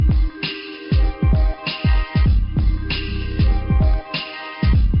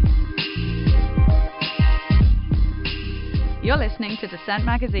listening to Dissent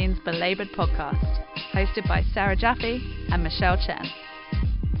Magazine's Belabored podcast, hosted by Sarah Jaffe and Michelle Chen.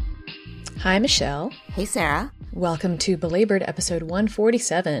 Hi, Michelle. Hey, Sarah. Welcome to Belabored episode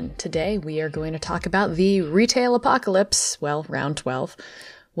 147. Today we are going to talk about the retail apocalypse, well, round 12.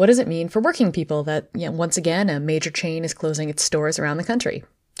 What does it mean for working people that, once again, a major chain is closing its stores around the country?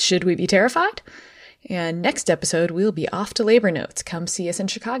 Should we be terrified? And next episode, we'll be off to labor notes. Come see us in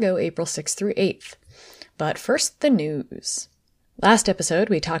Chicago, April 6th through 8th. But first, the news. Last episode,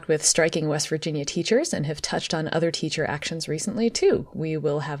 we talked with striking West Virginia teachers and have touched on other teacher actions recently, too. We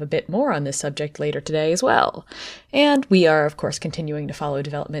will have a bit more on this subject later today as well. And we are, of course, continuing to follow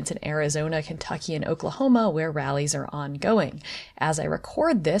developments in Arizona, Kentucky, and Oklahoma, where rallies are ongoing. As I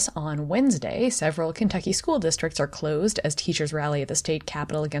record this on Wednesday, several Kentucky school districts are closed as teachers rally at the state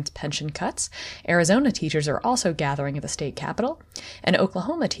capitol against pension cuts. Arizona teachers are also gathering at the state capitol. And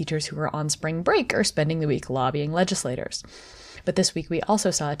Oklahoma teachers who are on spring break are spending the week lobbying legislators. But this week we also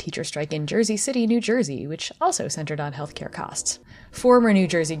saw a teacher strike in Jersey City, New Jersey, which also centered on healthcare costs. Former New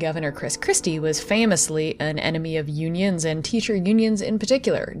Jersey Governor Chris Christie was famously an enemy of unions and teacher unions in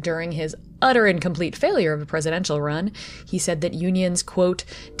particular. During his utter and complete failure of a presidential run, he said that unions, quote,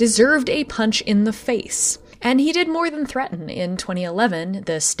 deserved a punch in the face. And he did more than threaten. In 2011,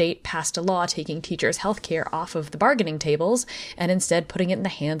 the state passed a law taking teachers' health care off of the bargaining tables and instead putting it in the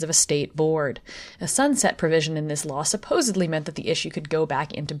hands of a state board. A sunset provision in this law supposedly meant that the issue could go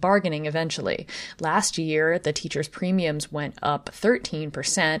back into bargaining eventually. Last year, the teachers' premiums went up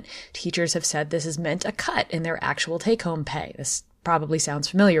 13%. Teachers have said this has meant a cut in their actual take-home pay. This probably sounds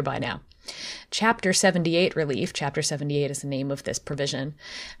familiar by now. Chapter 78 relief, Chapter 78 is the name of this provision,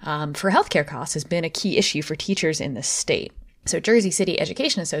 for healthcare costs has been a key issue for teachers in the state. So Jersey City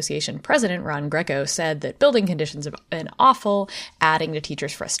Education Association President Ron Greco said that building conditions have been awful, adding to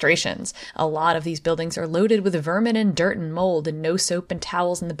teachers' frustrations. A lot of these buildings are loaded with vermin and dirt and mold and no soap and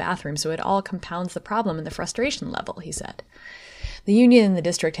towels in the bathroom, so it all compounds the problem and the frustration level, he said. The union in the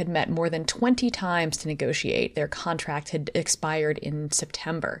district had met more than 20 times to negotiate. Their contract had expired in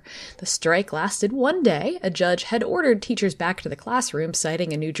September. The strike lasted one day. A judge had ordered teachers back to the classroom,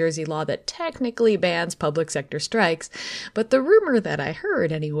 citing a New Jersey law that technically bans public sector strikes. But the rumor that I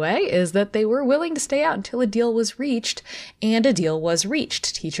heard, anyway, is that they were willing to stay out until a deal was reached, and a deal was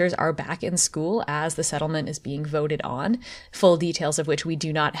reached. Teachers are back in school as the settlement is being voted on, full details of which we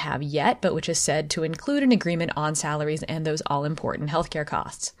do not have yet, but which is said to include an agreement on salaries and those all-important healthcare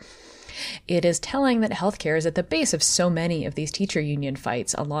costs. It is telling that healthcare is at the base of so many of these teacher union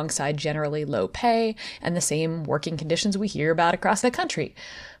fights, alongside generally low pay and the same working conditions we hear about across the country.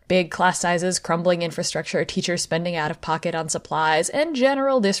 Big class sizes, crumbling infrastructure, teachers spending out of pocket on supplies, and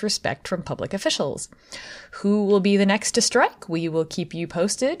general disrespect from public officials. Who will be the next to strike? We will keep you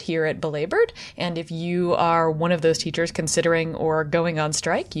posted here at Belabored, and if you are one of those teachers considering or going on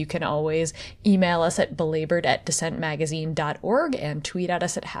strike, you can always email us at belabored@dissentmagazine.org and tweet at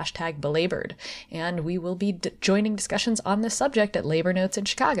us at #belabored. And we will be joining discussions on this subject at Labor Notes in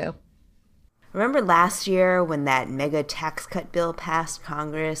Chicago. Remember last year when that mega tax cut bill passed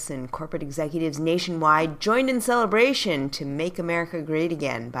Congress and corporate executives nationwide joined in celebration to make America great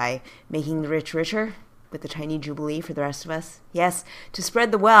again by making the rich richer with a tiny jubilee for the rest of us? Yes, to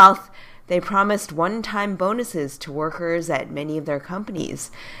spread the wealth, they promised one-time bonuses to workers at many of their companies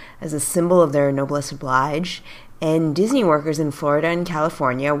as a symbol of their noblesse oblige. And Disney workers in Florida and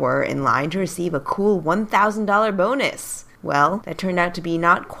California were in line to receive a cool $1,000 bonus. Well, that turned out to be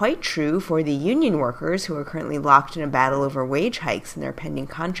not quite true for the union workers who are currently locked in a battle over wage hikes in their pending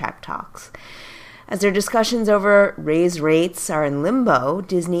contract talks. As their discussions over raised rates are in limbo,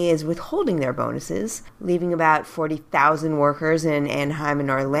 Disney is withholding their bonuses, leaving about 40,000 workers in Anaheim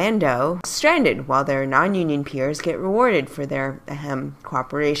and Orlando stranded while their non-union peers get rewarded for their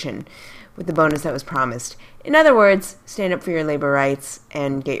cooperation with the bonus that was promised. In other words, stand up for your labor rights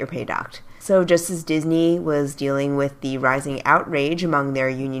and get your pay docked. So just as Disney was dealing with the rising outrage among their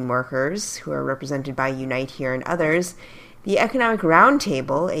union workers, who are represented by Unite Here and others, the Economic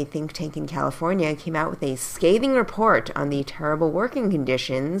Roundtable, a think tank in California, came out with a scathing report on the terrible working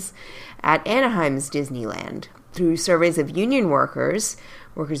conditions at Anaheim's Disneyland. Through surveys of union workers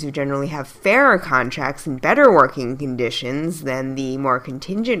who generally have fairer contracts and better working conditions than the more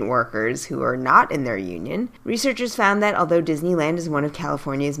contingent workers who are not in their union, researchers found that although Disneyland is one of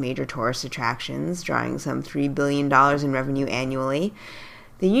California's major tourist attractions, drawing some $3 billion in revenue annually,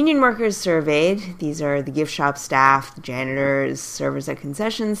 the union workers surveyed, these are the gift shop staff, the janitors, servers at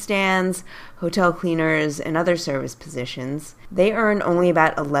concession stands, hotel cleaners, and other service positions, they earn only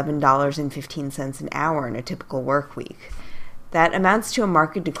about $11.15 an hour in a typical work week. That amounts to a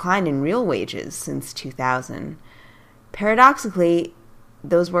marked decline in real wages since 2000. Paradoxically,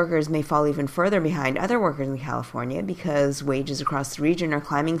 those workers may fall even further behind other workers in California because wages across the region are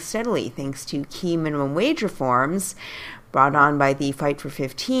climbing steadily thanks to key minimum wage reforms brought on by the Fight for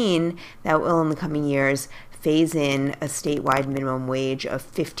 15 that will in the coming years phase in a statewide minimum wage of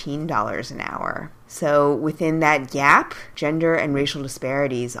 $15 an hour. So within that gap, gender and racial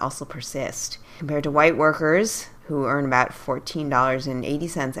disparities also persist. Compared to white workers, who earn about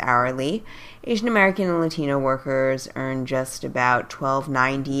 $14.80 hourly, Asian American and Latino workers earn just about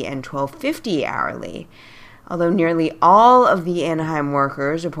 $12.90 and $12.50 hourly. Although nearly all of the Anaheim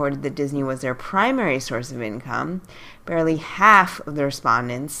workers reported that Disney was their primary source of income, barely half of the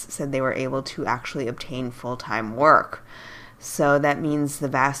respondents said they were able to actually obtain full-time work. So that means the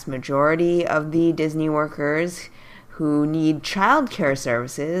vast majority of the Disney workers who need childcare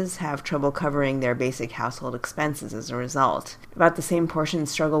services have trouble covering their basic household expenses as a result. About the same portion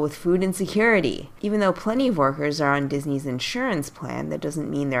struggle with food insecurity. Even though plenty of workers are on Disney's insurance plan, that doesn't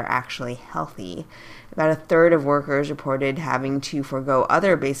mean they're actually healthy. About a third of workers reported having to forego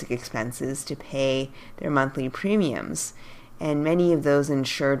other basic expenses to pay their monthly premiums. And many of those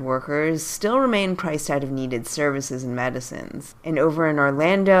insured workers still remain priced out of needed services and medicines. And over in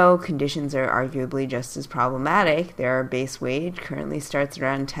Orlando, conditions are arguably just as problematic. Their base wage currently starts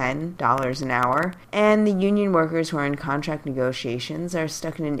around $10 an hour, and the union workers who are in contract negotiations are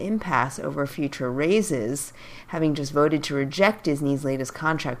stuck in an impasse over future raises, having just voted to reject Disney's latest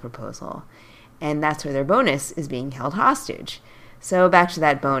contract proposal. And that's where their bonus is being held hostage. So back to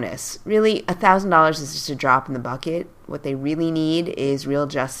that bonus. Really, $1,000 is just a drop in the bucket. What they really need is real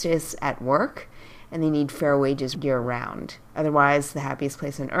justice at work, and they need fair wages year-round. Otherwise, the happiest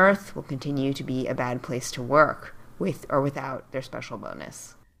place on earth will continue to be a bad place to work, with or without their special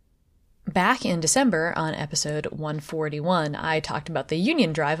bonus. Back in December, on episode 141, I talked about the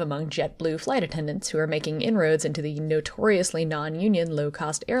union drive among JetBlue flight attendants who are making inroads into the notoriously non-union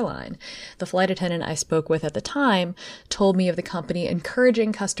low-cost airline. The flight attendant I spoke with at the time told me of the company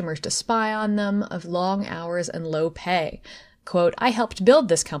encouraging customers to spy on them, of long hours and low pay. Quote, "I helped build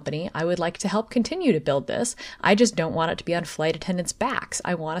this company. I would like to help continue to build this. I just don't want it to be on flight attendants' backs.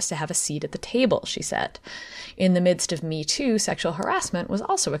 I want us to have a seat at the table," she said. In the midst of Me Too, sexual harassment was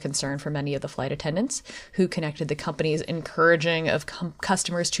also a concern for many of the flight attendants, who connected the company's encouraging of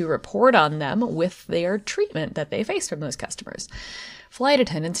customers to report on them with their treatment that they faced from those customers. Flight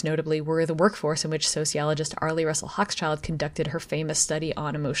attendants, notably, were the workforce in which sociologist Arlie Russell Hochschild conducted her famous study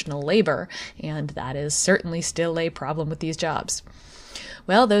on emotional labor, and that is certainly still a problem with these jobs.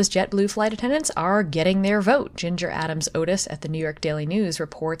 Well, those JetBlue flight attendants are getting their vote. Ginger Adams Otis at the New York Daily News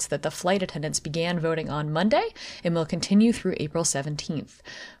reports that the flight attendants began voting on Monday and will continue through April 17th.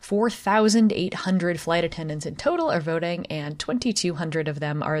 4,800 flight attendants in total are voting, and 2,200 of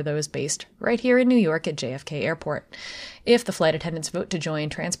them are those based right here in New York at JFK Airport. If the flight attendants vote to join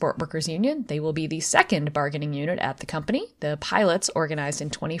Transport Workers Union, they will be the second bargaining unit at the company. The pilots organized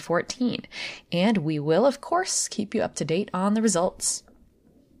in 2014. And we will, of course, keep you up to date on the results.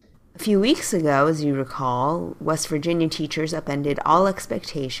 A few weeks ago, as you recall, West Virginia teachers upended all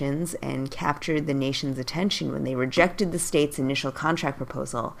expectations and captured the nation's attention when they rejected the state's initial contract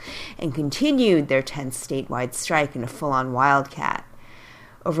proposal and continued their 10th statewide strike in a full-on wildcat.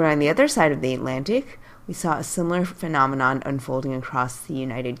 Over on the other side of the Atlantic, we saw a similar phenomenon unfolding across the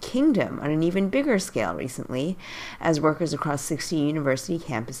United Kingdom on an even bigger scale recently, as workers across 60 university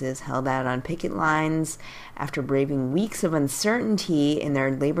campuses held out on picket lines after braving weeks of uncertainty in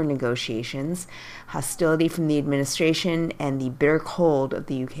their labor negotiations, hostility from the administration, and the bitter cold of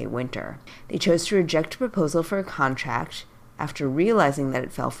the UK winter. They chose to reject a proposal for a contract after realizing that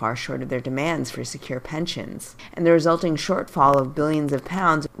it fell far short of their demands for secure pensions, and the resulting shortfall of billions of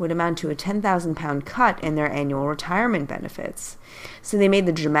pounds would amount to a £10,000 cut in their annual retirement benefits. So they made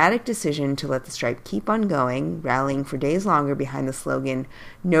the dramatic decision to let the strike keep on going, rallying for days longer behind the slogan,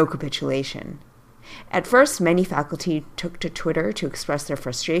 "No capitulation." At first, many faculty took to Twitter to express their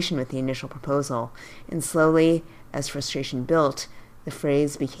frustration with the initial proposal, and slowly, as frustration built, the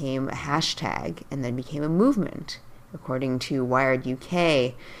phrase became a hashtag and then became a movement. According to Wired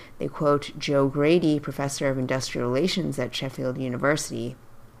UK, they quote Joe Grady, professor of industrial relations at Sheffield University.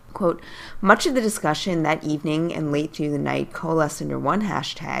 Quote, "Much of the discussion that evening and late through the night coalesced under one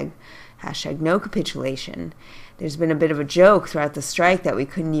hashtag no capitulation. There's been a bit of a joke throughout the strike that we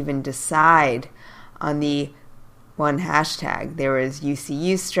couldn't even decide on the one hashtag. There was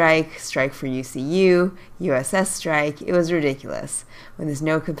UCU strike, strike for UCU, USS strike. It was ridiculous. When there's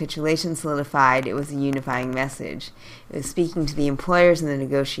no capitulation solidified, it was a unifying message. It was speaking to the employers and the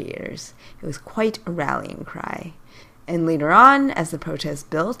negotiators. It was quite a rallying cry." And later on, as the protest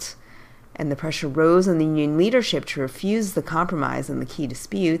built, and the pressure rose on the union leadership to refuse the compromise on the key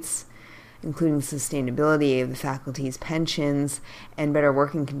disputes, including sustainability of the faculty's pensions and better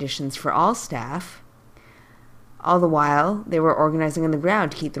working conditions for all staff. All the while, they were organizing on the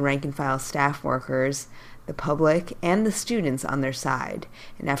ground to keep the rank-and-file staff workers, the public, and the students on their side.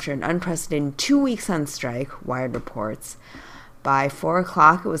 And after an unprecedented 2 weeks on strike, Wired reports, by 4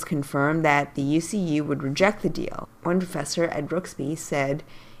 o'clock it was confirmed that the UCU would reject the deal. One professor, Ed Brooksby, said,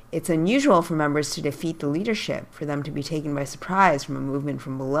 "It's unusual for members to defeat the leadership, for them to be taken by surprise from a movement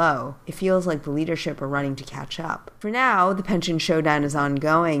from below. It feels like the leadership are running to catch up." For now, the pension showdown is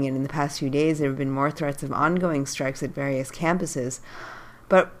ongoing, and in the past few days there have been more threats of ongoing strikes at various campuses.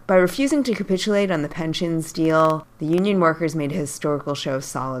 But by refusing to capitulate on the pensions deal, the union workers made a historical show of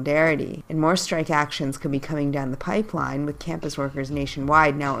solidarity, and more strike actions could be coming down the pipeline, with campus workers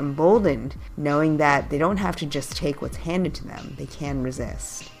nationwide now emboldened, knowing that they don't have to just take what's handed to them, they can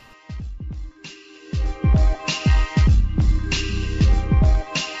resist.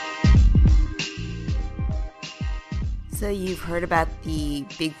 So you've heard about the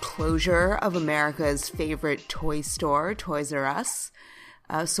big closure of America's favorite toy store, Toys R Us.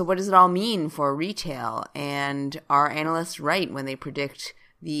 So what does it all mean for retail? And are analysts right when they predict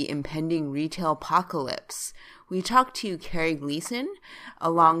the impending retail apocalypse? We talked to Carrie Gleason, a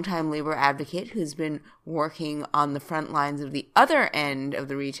longtime labor advocate who's been working on the front lines of the other end of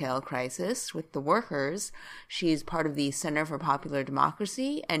the retail crisis with the workers. She's part of the Center for Popular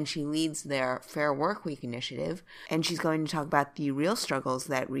Democracy, and she leads their Fair Work Week initiative. And she's going to talk about the real struggles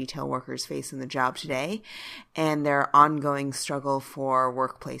that retail workers face in the job today and their ongoing struggle for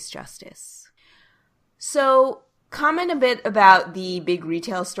workplace justice. So, comment a bit about the big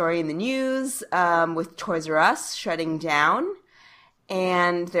retail story in the news with Toys R Us shutting down.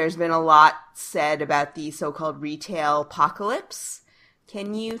 And there's been a lot said about the so-called retail apocalypse.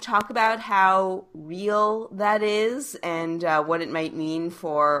 Can you talk about how real that is and what it might mean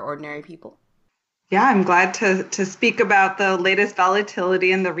for ordinary people? Yeah, I'm glad to speak about the latest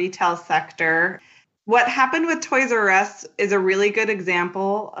volatility in the retail sector. What happened with Toys R Us is a really good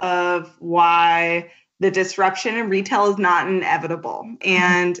example of why the disruption in retail is not inevitable.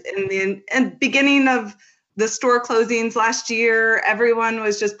 And in the beginning of the store closings last year, everyone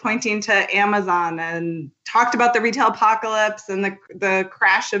was just pointing to Amazon and talked about the retail apocalypse and the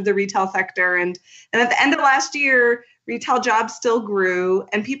crash of the retail sector. And at the end of last year, retail jobs still grew,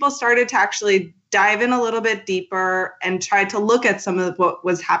 and people started to actually dive in a little bit deeper and try to look at some of what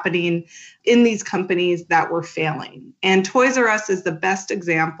was happening in these companies that were failing. And Toys R Us is the best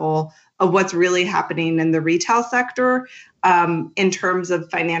example of what's really happening in the retail sector in terms of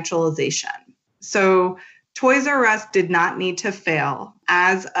financialization. So Toys R Us did not need to fail.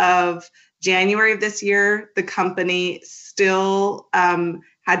 As of January of this year, the company still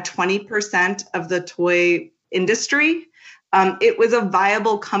had 20% of the toy industry. It was a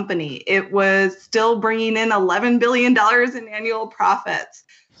viable company. It was still bringing in $11 billion in annual profits.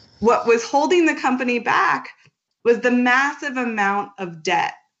 What was holding the company back was the massive amount of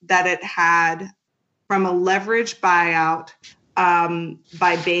debt that it had from a leveraged buyout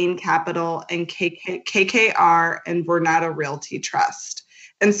by Bain Capital and KKR and Vornado Realty Trust.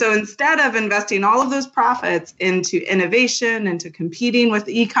 And so instead of investing all of those profits into innovation, into competing with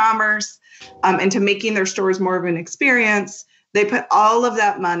e-commerce, into making their stores more of an experience, they put all of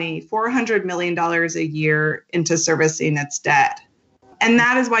that money, $400 million a year, into servicing its debt. And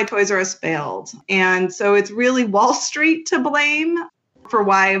that is why Toys R Us failed. And so it's really Wall Street to blame for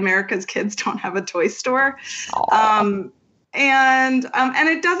why America's kids don't have a toy store. And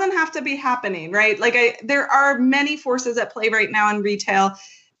it doesn't have to be happening, right? There are many forces at play right now in retail.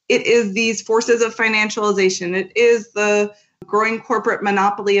 It is these forces of financialization. It is the growing corporate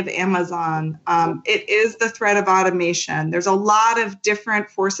monopoly of Amazon. It is the threat of automation. There's a lot of different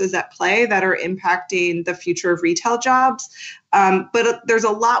forces at play that are impacting the future of retail jobs. But there's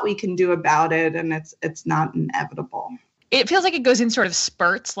a lot we can do about it, and it's not inevitable. It feels like it goes in sort of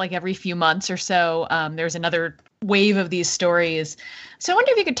spurts, like every few months or so. There's another wave of these stories. So I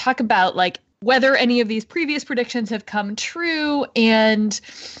wonder if you could talk about whether any of these previous predictions have come true and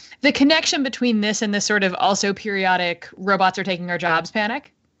the connection between this and this sort of also periodic robots are taking our jobs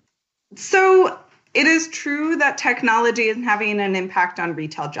panic. So it is true that technology is having an impact on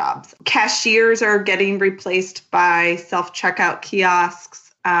retail jobs. Cashiers are getting replaced by self-checkout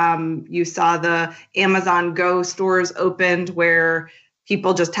kiosks. You saw the Amazon Go stores opened where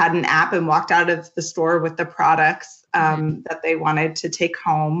people just had an app and walked out of the store with the products that they wanted to take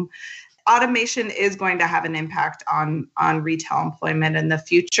home. automation is going to have an impact on retail employment in the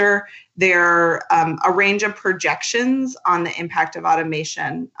future. There are a range of projections on the impact of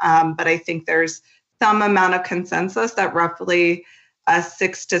automation, but I think there's some amount of consensus that roughly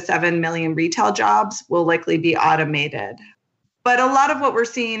 6 to 7 million retail jobs will likely be automated. But a lot of what we're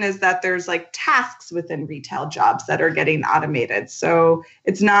seeing is that there's like tasks within retail jobs that are getting automated. So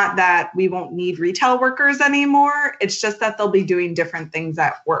it's not that we won't need retail workers anymore. It's just that they'll be doing different things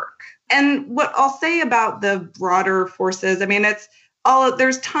at work. And what I'll say about the broader forces, I mean,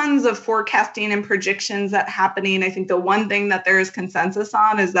 there's tons of forecasting and projections that happening. I think the one thing that there is consensus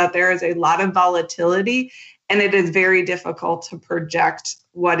on is that there is a lot of volatility, and it is very difficult to project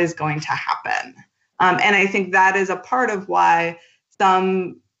what is going to happen. And I think that is a part of why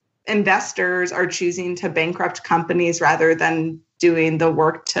some investors are choosing to bankrupt companies rather than doing the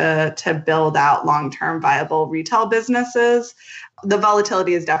work to build out long-term viable retail businesses. The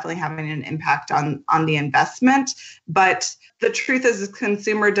volatility is definitely having an impact on the investment. But the truth is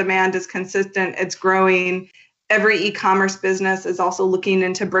consumer demand is consistent. It's growing. Every e-commerce business is also looking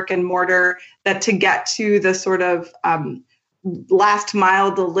into brick and mortar, that to get to the sort of last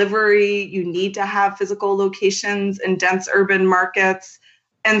mile delivery, you need to have physical locations in dense urban markets.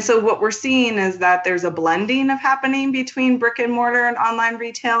 And so what we're seeing is that there's a blending of happening between brick and mortar and online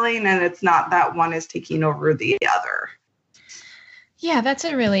retailing, and it's not that one is taking over the other. Yeah, that's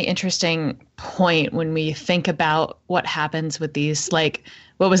a really interesting point when we think about what happens with these, like,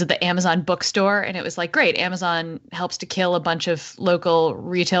 what was it, the Amazon bookstore? And it was like, great, Amazon helps to kill a bunch of local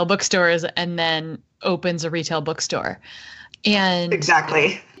retail bookstores and then opens a retail bookstore. And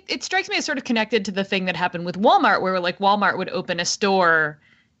exactly, it strikes me as sort of connected to the thing that happened with Walmart, where like Walmart would open a store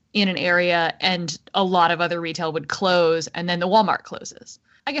in an area and a lot of other retail would close, and then the Walmart closes.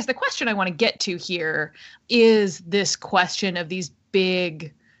 I guess the question I want to get to here is this question of these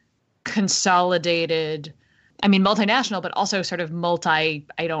big consolidated, I mean, multinational, but also sort of I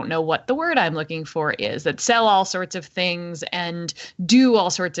don't know what the word I'm looking for is, that sell all sorts of things and do all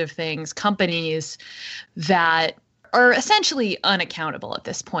sorts of things, companies that are essentially unaccountable at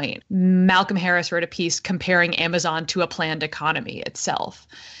this point. Malcolm Harris wrote a piece comparing Amazon to a planned economy itself.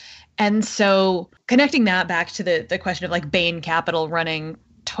 And so connecting that back to the question of like Bain Capital running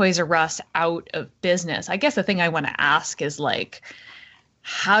Toys R Us out of business, I guess the thing I want to ask is like,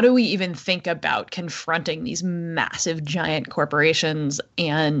 how do we even think about confronting these massive giant corporations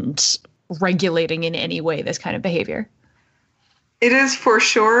and regulating in any way this kind of behavior? It is for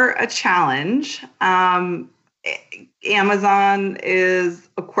sure a challenge. Amazon is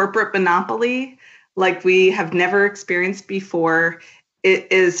a corporate monopoly like we have never experienced before.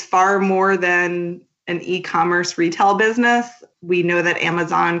 It is far more than an e-commerce retail business. We know that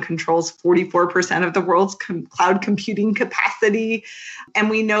Amazon controls 44% of the world's cloud computing capacity. And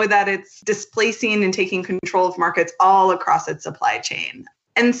we know that it's displacing and taking control of markets all across its supply chain.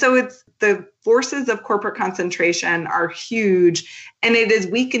 And so the forces of corporate concentration are huge, and it is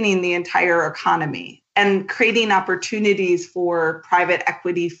weakening the entire economy and creating opportunities for private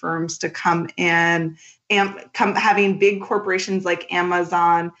equity firms to come in and having big corporations like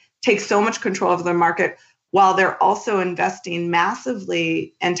Amazon take so much control of the market while they're also investing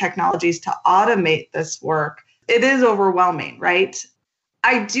massively in technologies to automate this work. It is overwhelming, right?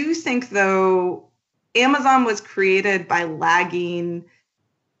 I do think, though, Amazon was created by lagging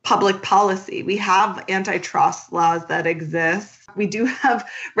public policy. We have antitrust laws that exist. We do have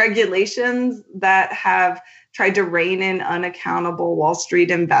regulations that have tried to rein in unaccountable Wall Street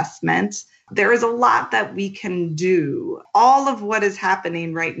investment. There is a lot that we can do. All of what is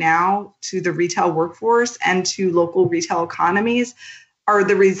happening right now to the retail workforce and to local retail economies are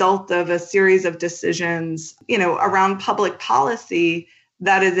the result of a series of decisions, around public policy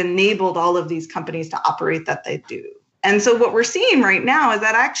that has enabled all of these companies to operate that they do. And so what we're seeing right now is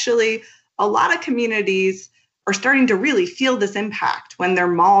that actually a lot of communities are starting to really feel this impact when their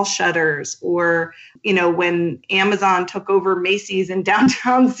mall shutters, or, when Amazon took over Macy's in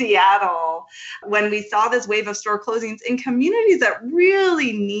downtown Seattle, when we saw this wave of store closings in communities that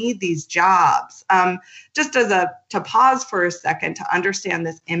really need these jobs. Just to pause for a second to understand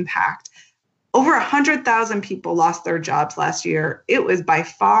this impact, over 100,000 people lost their jobs last year. It was by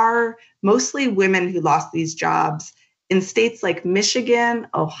far mostly women who lost these jobs in states like Michigan,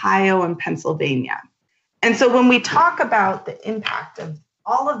 Ohio, and Pennsylvania. And so when we talk about the impact of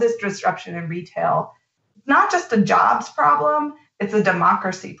all of this disruption in retail, it's not just a jobs problem, it's a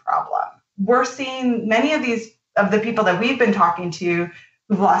democracy problem. We're seeing many of the people that we've been talking to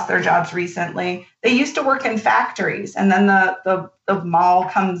who've lost their jobs recently, they used to work in factories, and then the mall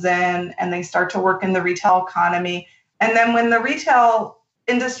comes in and they start to work in the retail economy. And then when the retail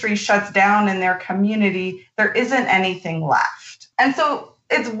industry shuts down in their community, there isn't anything left. And so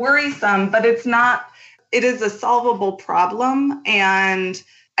it's worrisome, but it is a solvable problem. And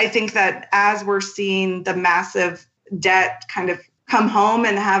I think that as we're seeing the massive debt kind of come home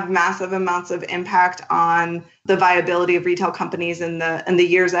and have massive amounts of impact on the viability of retail companies in the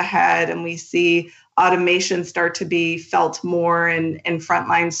years ahead, and we see automation start to be felt more in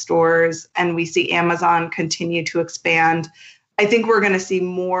frontline stores, and we see Amazon continue to expand, I think we're going to see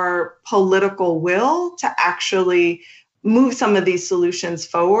more political will to actually move some of these solutions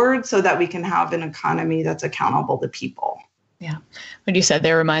forward so that we can have an economy that's accountable to people. Yeah. What you said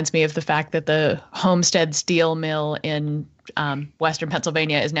there reminds me of the fact that the Homestead Steel Mill in Western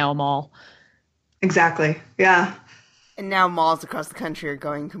Pennsylvania is now a mall. Exactly. Yeah. And now malls across the country are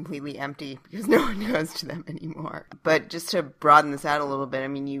going completely empty because no one goes to them anymore. But just to broaden this out a little bit, I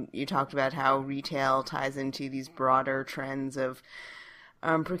mean, you talked about how retail ties into these broader trends of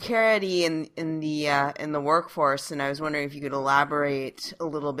precarity in the workforce, and I was wondering if you could elaborate a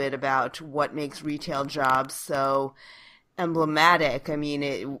little bit about what makes retail jobs so emblematic. I mean,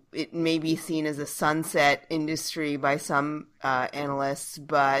 it may be seen as a sunset industry by some analysts,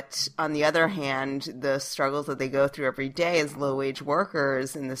 but on the other hand, the struggles that they go through every day as low-wage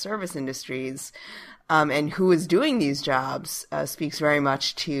workers in the service industries, and who is doing these jobs, speaks very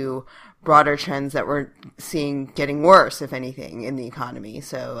much to broader trends that we're seeing getting worse, if anything, in the economy.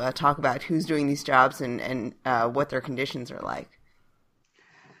 So talk about who's doing these jobs and what their conditions are like.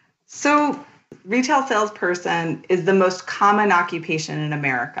 So retail salesperson is the most common occupation in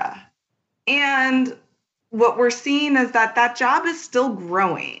America. And what we're seeing is that job is still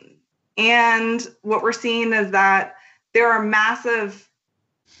growing. And what we're seeing is that there are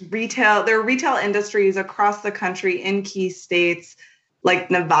retail industries across the country in key states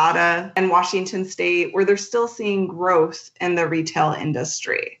like Nevada and Washington State, where they're still seeing growth in the retail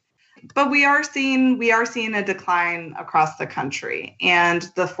industry. But we are seeing a decline across the country, and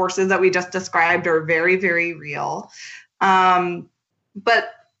the forces that we just described are very, very real. But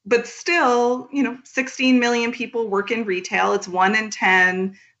still, 16 million people work in retail. It's 1 in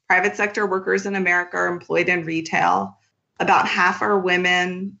 10 private sector workers in America are employed in retail. About half are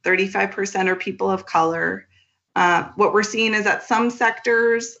women, 35% are people of color. What we're seeing is that some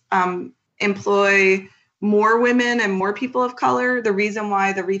sectors employ more women and more people of color. The reason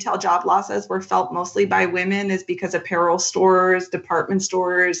why the retail job losses were felt mostly by women is because apparel stores, department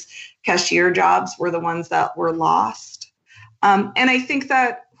stores, cashier jobs were the ones that were lost. And I think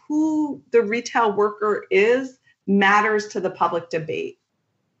that who the retail worker is matters to the public debate.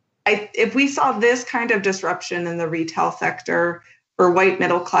 If we saw this kind of disruption in the retail sector for white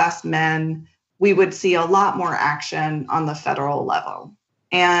middle-class men, we would see a lot more action on the federal level.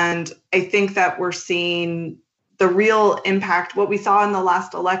 And I think that we're seeing the real impact, what we saw in the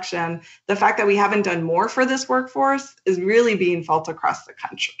last election, the fact that we haven't done more for this workforce is really being felt across the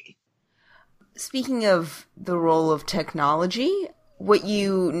country. Speaking of the role of technology, what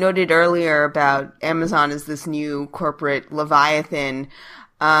you noted earlier about Amazon as this new corporate leviathan,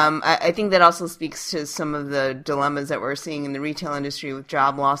 I think that also speaks to some of the dilemmas that we're seeing in the retail industry with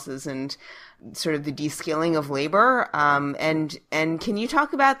job losses and sort of the de-skilling of labor. And can you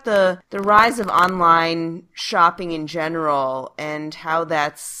talk about the rise of online shopping in general and how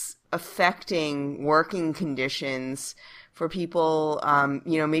that's affecting working conditions for people,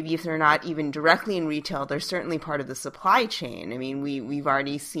 maybe if they're not even directly in retail, they're certainly part of the supply chain. I mean, we've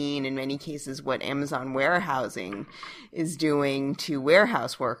already seen in many cases what Amazon warehousing is doing to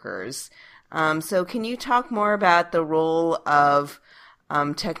warehouse workers. So can you talk more about the role of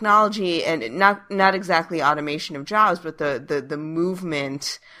technology and not exactly automation of jobs, but the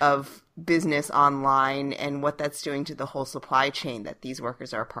movement of business online and what that's doing to the whole supply chain that these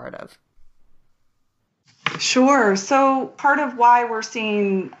workers are a part of? Sure. So part of why we're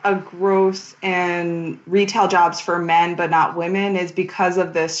seeing a growth in retail jobs for men but not women is because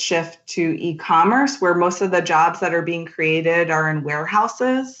of this shift to e-commerce, where most of the jobs that are being created are in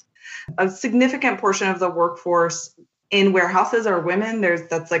warehouses. A significant portion of the workforce in warehouses are women.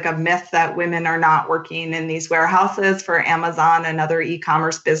 That's like a myth that women are not working in these warehouses for Amazon and other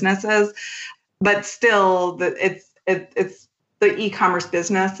e-commerce businesses. But still, it's the e-commerce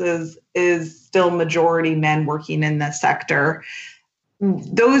business is still majority men working in this sector.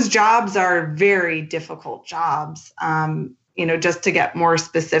 Those jobs are very difficult jobs. Just to get more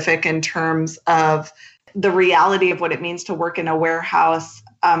specific in terms of the reality of what it means to work in a warehouse,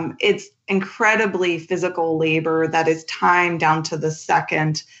 it's incredibly physical labor that is timed down to the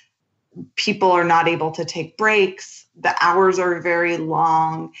second. People are not able to take breaks. The hours are very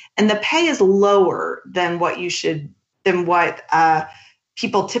long, and the pay is lower than what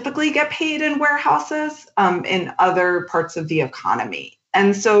people typically get paid in warehouses in other parts of the economy.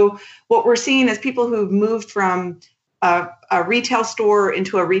 And so what we're seeing is people who've moved from a retail store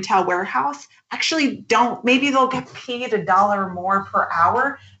into a retail warehouse actually don't, maybe they'll get paid $1 more per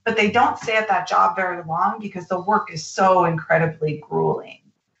hour, but they don't stay at that job very long because the work is so incredibly grueling.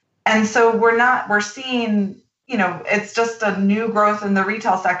 And so we're seeing, it's just a new growth in the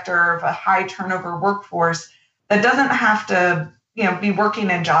retail sector of a high turnover workforce that doesn't have to, be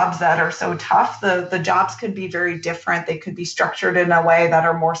working in jobs that are so tough. The jobs could be very different. They could be structured in a way that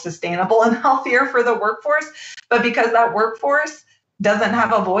are more sustainable and healthier for the workforce. But because that workforce doesn't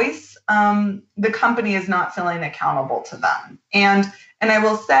have a voice, the company is not feeling accountable to them. And I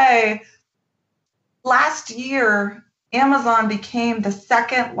will say, last year, Amazon became the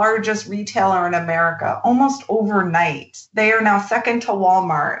second largest retailer in America almost overnight. They are now second to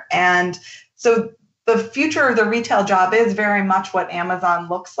Walmart. And so the future of the retail job is very much what Amazon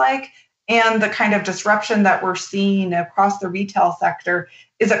looks like. And the kind of disruption that we're seeing across the retail sector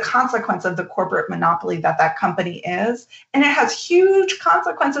is a consequence of the corporate monopoly that company is. And it has huge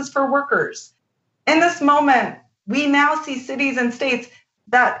consequences for workers. In this moment, we now see cities and states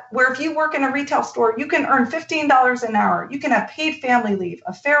that where if you work in a retail store, you can earn $15 an hour. You can have paid family leave,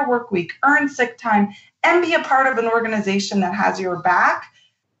 a fair work week, earn sick time, and be a part of an organization that has your back.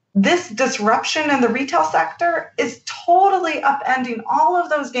 This disruption in the retail sector is totally upending all of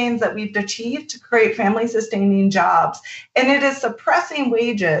those gains that we've achieved to create family-sustaining jobs. And it is suppressing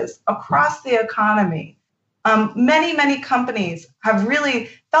wages across the economy. Many companies have really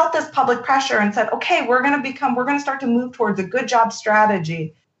felt this public pressure and said, okay, we're going to start to move towards a good job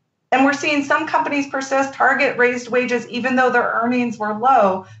strategy. And we're seeing some companies persist. Target raised wages even though their earnings were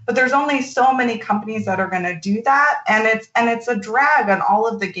low, but there's only so many companies that are going to do that. And it's a drag on all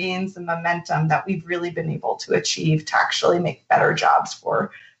of the gains and momentum that we've really been able to achieve to actually make better jobs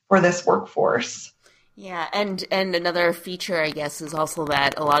for this workforce. Yeah, and another feature, I guess, is also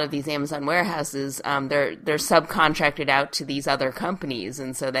that a lot of these Amazon warehouses, they're subcontracted out to these other companies,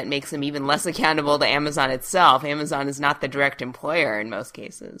 and so that makes them even less accountable to Amazon itself. Amazon is not the direct employer in most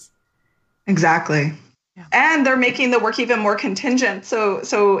cases. Exactly. Yeah. And they're making the work even more contingent.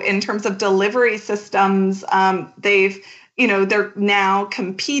 So in terms of delivery systems, they're now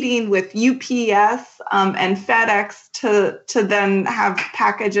competing with UPS and FedEx to then have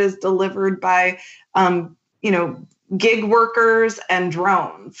packages delivered by gig workers and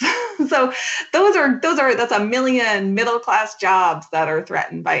drones. So that's 1 million middle class jobs that are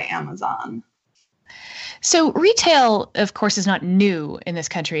threatened by Amazon. So retail, of course, is not new in this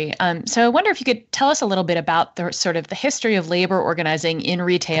country. So I wonder if you could tell us a little bit about the history of labor organizing in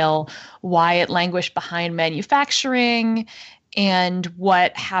retail, why it languished behind manufacturing, and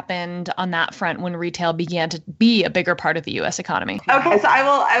what happened on that front when retail began to be a bigger part of the U.S. economy. Okay, so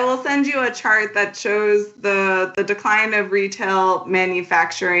I will send you a chart that shows the decline of retail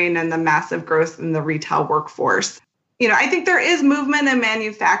manufacturing and the massive growth in the retail workforce. I think there is movement in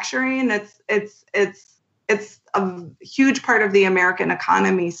manufacturing. It's a huge part of the American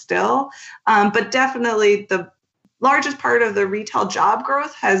economy still, but definitely the largest part of the retail job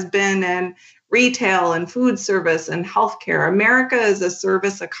growth has been in retail and food service and healthcare. America is a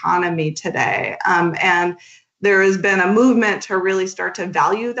service economy today, and there has been a movement to really start to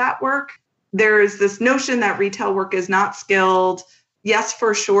value that work. There is this notion that retail work is not skilled. Yes,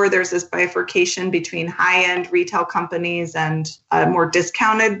 for sure, there's this bifurcation between high-end retail companies and more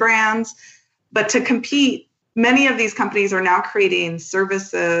discounted brands. But to compete, many of these companies are now creating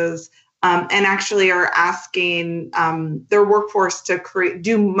services and actually are asking their workforce to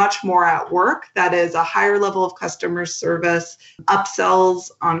do much more at work. That is a higher level of customer service,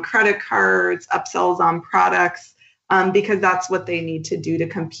 upsells on credit cards, upsells on products, because that's what they need to do to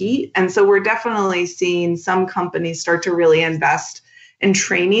compete. And so we're definitely seeing some companies start to really invest in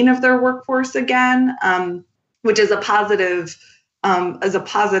training of their workforce again, which is a positive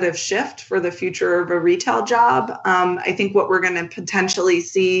shift for the future of a retail job. I think what we're going to potentially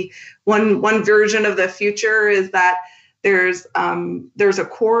see, one version of the future is that there's a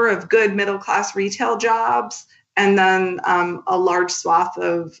core of good middle class retail jobs, and then a large swath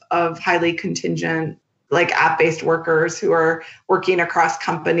of highly contingent, like app-based workers who are working across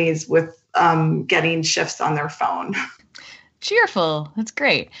companies with getting shifts on their phone. Cheerful. That's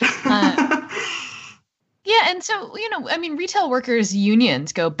great. Yeah, and so, retail workers'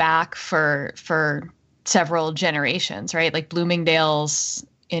 unions go back for several generations, right? Like Bloomingdale's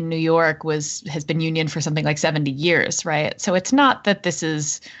in New York has been union for something like 70 years, right? So it's not that this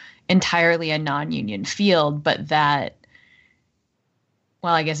is entirely a non-union field, but that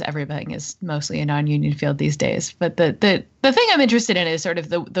well, I guess everything is mostly a non-union field these days. But the thing I'm interested in is sort of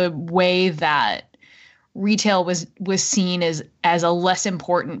the way that retail was seen as a less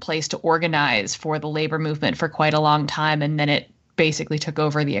important place to organize for the labor movement for quite a long time, and then it basically took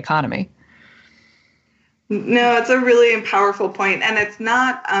over the economy. No, it's a really powerful point, and it's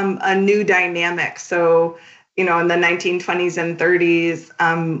not a new dynamic. So, in the 1920s and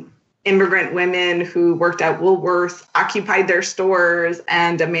 30s, immigrant women who worked at Woolworths occupied their stores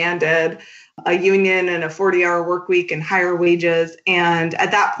and demanded a union and a 40-hour work week and higher wages. And at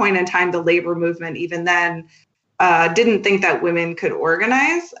that point in time, the labor movement, even then, didn't think that women could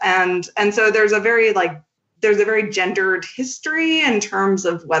organize. And so there's a very gendered history in terms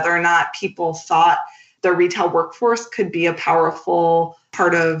of whether or not people thought the retail workforce could be a powerful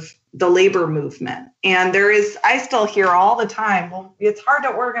part of the labor movement. And I still hear all the time, well, it's hard to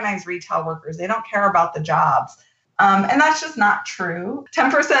organize retail workers. They don't care about the jobs. And that's just not true.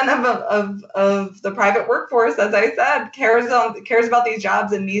 10% of the private workforce, as I said, cares about these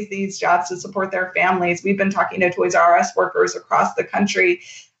jobs and needs these jobs to support their families. We've been talking to Toys R Us workers across the country.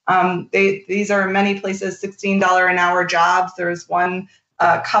 These are in many places $16 an hour jobs. There's one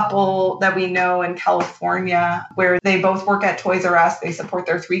couple that we know in California where they both work at Toys R Us. They support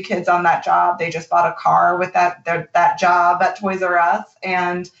their 3 kids on that job. They just bought a car with that job at Toys R Us,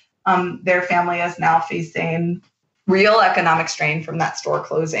 and their family is now facing real economic strain from that store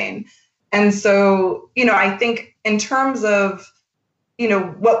closing. And so, I think in terms of,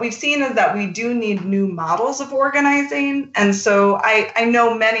 what we've seen is that we do need new models of organizing. And so I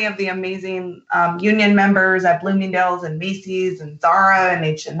know many of the amazing union members at Bloomingdale's and Macy's and Zara and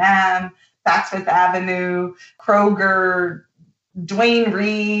H&M, Saks Fifth Avenue, Kroger, Duane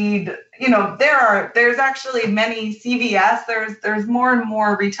Reade. There's actually many CVS. There's more and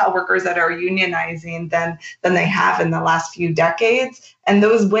more retail workers that are unionizing than they have in the last few decades. And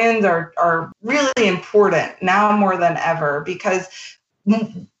those wins are really important now more than ever, because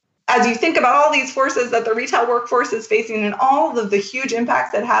as you think about all these forces that the retail workforce is facing and all of the huge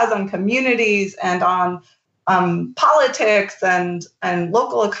impacts it has on communities and on politics and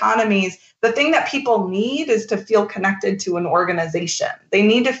local economies, the thing that people need is to feel connected to an organization. They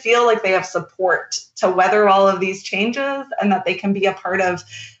need to feel like they have support to weather all of these changes, and that they can be a part of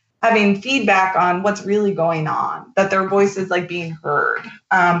having feedback on what's really going on, that their voice is being heard,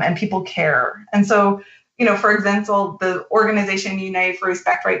 and people care. And so, for example, the organization United for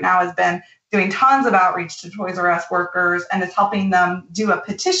Respect right now has been doing tons of outreach to Toys R Us workers, and is helping them do a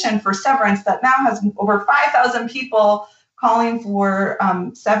petition for severance that now has over 5,000 people calling for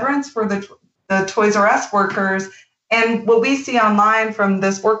severance for the Toys R Us workers. And what we see online from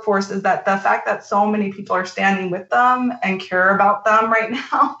this workforce is that the fact that so many people are standing with them and care about them right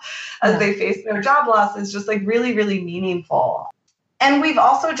now as they face their job loss is just really, really meaningful. And we've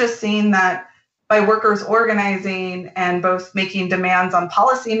also just seen that by workers organizing and both making demands on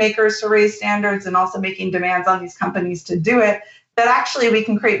policymakers to raise standards and also making demands on these companies to do it, that actually we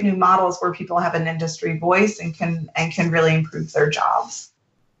can create new models where people have an industry voice and can really improve their jobs.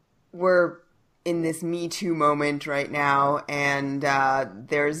 We're in this Me Too moment right now, and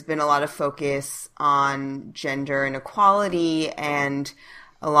there's been a lot of focus on gender inequality, and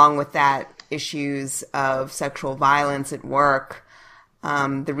along with that, issues of sexual violence at work.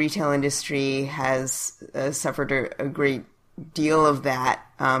 The retail industry has suffered a great deal of that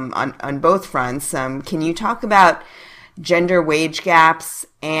on both fronts. Can you talk about gender wage gaps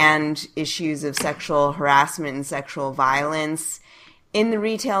and issues of sexual harassment and sexual violence in the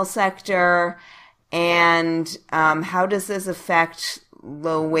retail sector? And how does this affect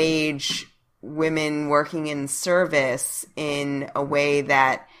low-wage women working in service in a way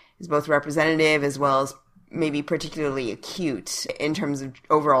that is both representative as well as maybe particularly acute in terms of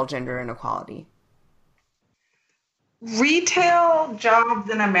overall gender inequality? Retail jobs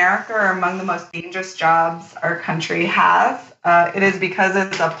in America are among the most dangerous jobs our country has. It is because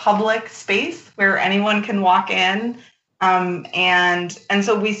it's a public space where anyone can walk in. And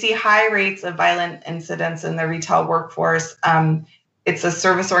so we see high rates of violent incidents in the retail workforce. It's a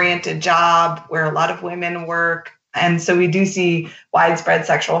service-oriented job where a lot of women work. And so we do see widespread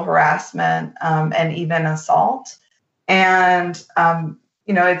sexual harassment and even assault. And,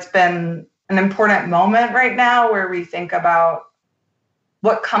 it's been an important moment right now where we think about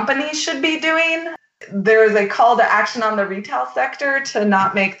what companies should be doing. There's a call to action on the retail sector to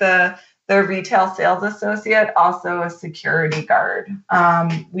not make the retail sales associate also a security guard.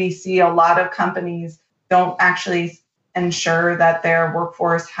 We see a lot of companies don't actually ensure that their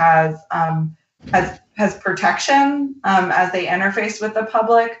workforce has protection as they interface with the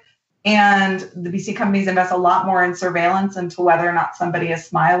public. And the VC companies invest a lot more in surveillance into whether or not somebody is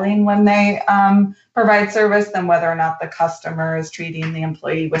smiling when they provide service than whether or not the customer is treating the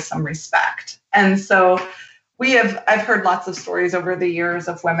employee with some respect. And so I've heard lots of stories over the years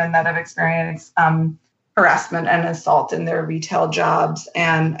of women that have experienced harassment and assault in their retail jobs.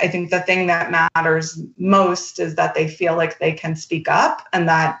 And I think the thing that matters most is that they feel like they can speak up and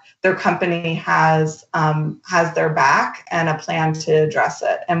that their company has their back and a plan to address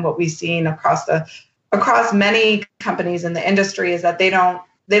it. And what we've seen across many companies in the industry is that they don't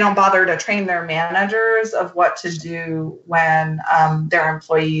bother to train their managers of what to do when their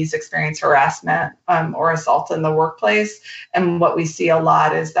employees experience harassment or assault in the workplace. And what we see a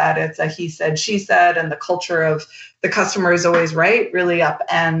lot is that it's a he said, she said, and the culture of the customer is always right really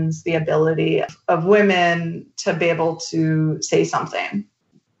upends the ability of women to be able to say something.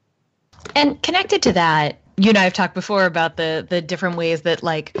 And connected to that, you and I have talked before about the different ways that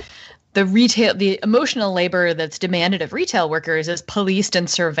the emotional labor that's demanded of retail workers is policed and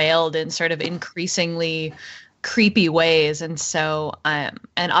surveilled in sort of increasingly creepy ways. And so, and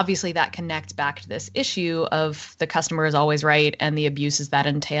obviously that connects back to this issue of the customer is always right and the abuses that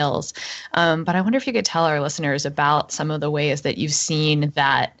entails. But I wonder if you could tell our listeners about some of the ways that you've seen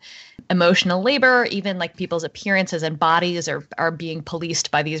that emotional labor, even like people's appearances and bodies are being policed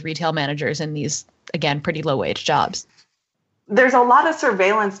by these retail managers in these, again, pretty low wage jobs. There's a lot of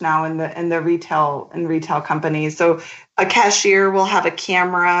surveillance now in the retail companies. So a cashier will have a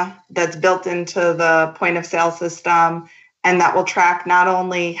camera that's built into the point of sale system, and that will track not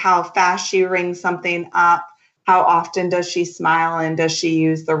only how fast she rings something up, how often does she smile, and does she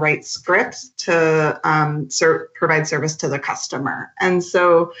use the right scripts to provide service to the customer. And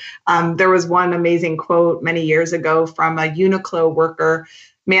so there was one amazing quote many years ago from a Uniqlo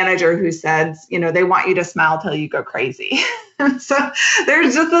manager who said, they want you to smile till you go crazy. So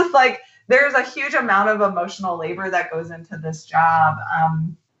there's just there's a huge amount of emotional labor that goes into this job.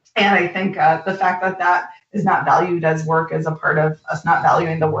 And I think the fact that is not valued as work is a part of us not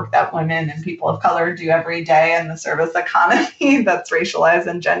valuing the work that women and people of color do every day in the service economy that's racialized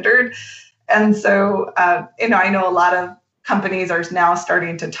and gendered. And so, I know a lot of companies are now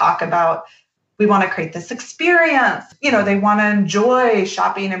starting to talk about, we want to create this experience. They want to enjoy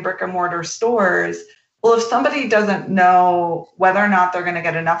shopping in brick and mortar stores. Well, if somebody doesn't know whether or not they're going to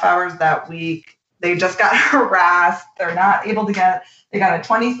get enough hours that week, they just got harassed, they're not able to they got a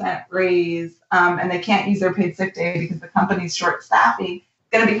 20-cent raise, and they can't use their paid sick day because the company's short staffing, it's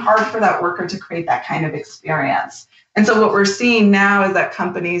going to be hard for that worker to create that kind of experience. And so what we're seeing now is that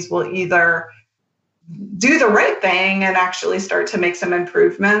companies will either do the right thing and actually start to make some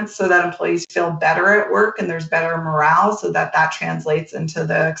improvements so that employees feel better at work and there's better morale, so that translates into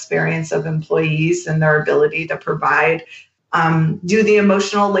the experience of employees and their ability to provide, do the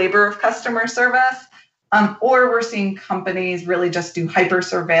emotional labor of customer service. Or we're seeing companies really just do hyper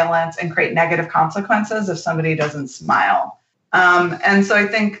surveillance and create negative consequences if somebody doesn't smile. And so I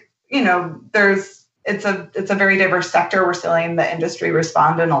think, it's a very diverse sector. We're seeing the industry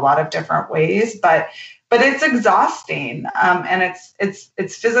respond in a lot of different ways, but it's exhausting. And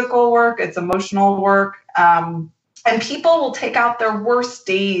it's physical work, it's emotional work. And people will take out their worst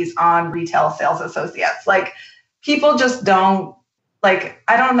days on retail sales associates. People just don't,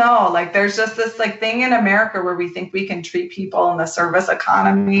 I don't know, there's just this thing in America where we think we can treat people in the service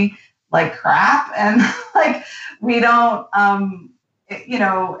economy like crap. And we don't,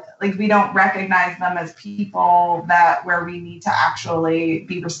 we don't recognize them as people where we need to actually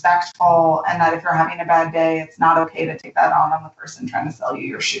be respectful, and that if you're having a bad day, it's not okay to take that on the person trying to sell you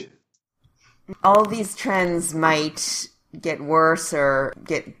your shoes. All these trends might get worse or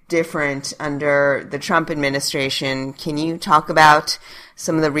get different under the Trump administration. Can you talk about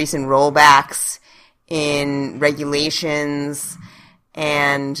some of the recent rollbacks in regulations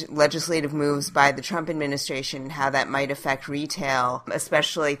and legislative moves by the Trump administration, how that might affect retail,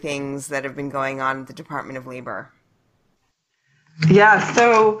 especially things that have been going on at the Department of Labor? Yeah,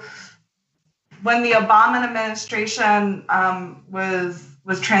 so when the Obama administration was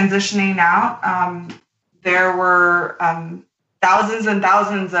transitioning out, there were thousands and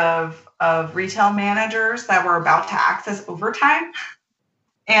thousands of retail managers that were about to access overtime.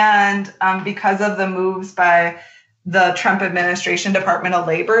 And because of the moves by the Trump administration Department of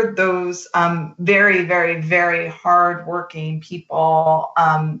Labor, those very, very, very hardworking people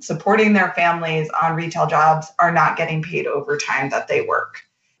supporting their families on retail jobs are not getting paid overtime that they work.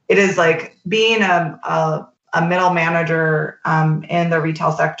 It is like being a middle manager in the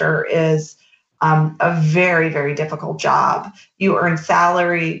retail sector is a very, very difficult job. You earn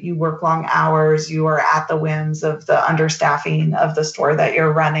salary, you work long hours, you are at the whims of the understaffing of the store that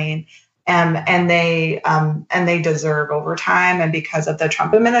you're running. And they deserve overtime. And because of the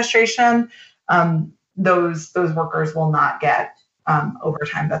Trump administration, those workers will not get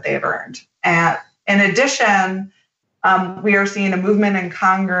overtime that they have earned. And in addition, we are seeing a movement in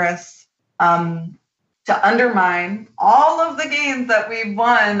Congress to undermine all of the gains that we've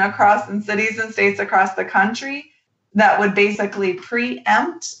won across in cities and states across the country that would basically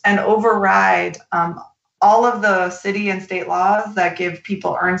preempt and override all of the city and state laws that give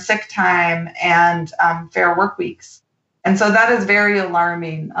people earned sick time and fair work weeks. And so that is very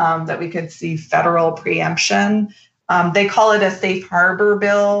alarming that we could see federal preemption. They call it a safe harbor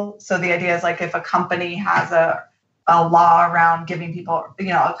bill. So the idea is like if a company has a law around giving people,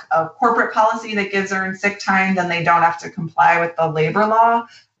 a corporate policy that gives earned sick time, then they don't have to comply with the labor law,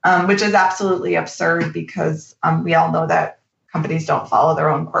 which is absolutely absurd because we all know that companies don't follow their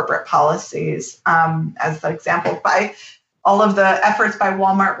own corporate policies, as the example by all of the efforts by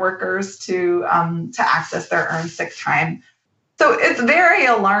Walmart workers to access their earned sick time. So it's very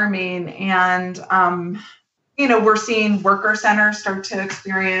alarming. And, we're seeing worker centers start to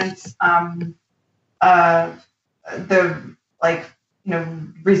experience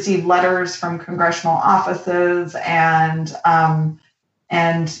receive letters from congressional offices and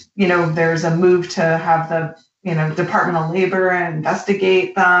there's a move to have the Department of Labor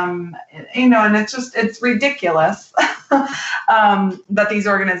investigate them, and it's ridiculous that these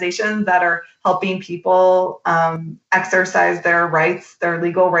organizations that are helping people exercise their rights, their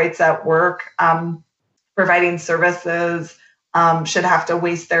legal rights at work, providing services, should have to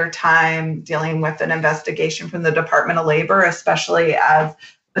waste their time dealing with an investigation from the Department of Labor, especially as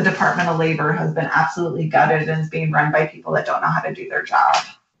the Department of Labor has been absolutely gutted and is being run by people that don't know how to do their job.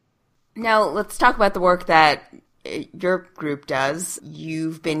 Now, let's talk about the work that your group does.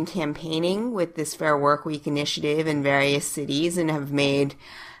 You've been campaigning with this Fair Work Week initiative in various cities and have made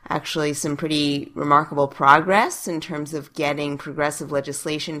actually some pretty remarkable progress in terms of getting progressive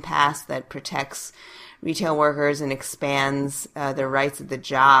legislation passed that protects retail workers and expands their rights at the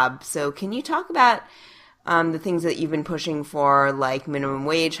job. So can you talk about the things that you've been pushing for, like minimum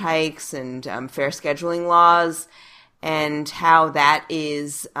wage hikes and fair scheduling laws, and how that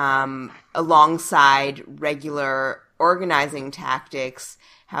is alongside regular organizing tactics,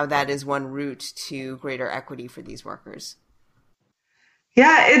 how that is one route to greater equity for these workers?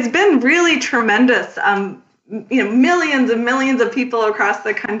 Yeah, it's been really tremendous. Millions and millions of people across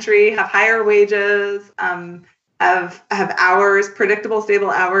the country have higher wages, have hours, predictable, stable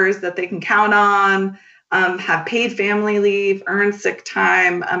hours that they can count on, have paid family leave, earned sick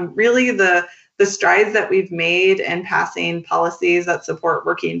time. Really, the strides that we've made in passing policies that support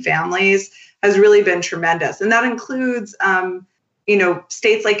working families has really been tremendous. And that includes,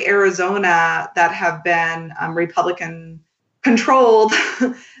 states like Arizona that have been Republican controlled.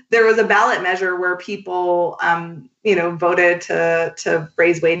 There was a ballot measure where people, voted to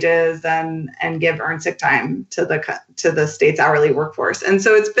raise wages and give earned sick time to the state's hourly workforce. And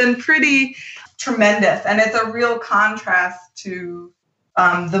so it's been pretty tremendous. And it's a real contrast to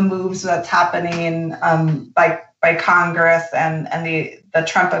the moves that's happening by Congress and the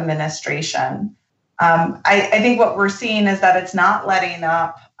Trump administration. I think what we're seeing is that it's not letting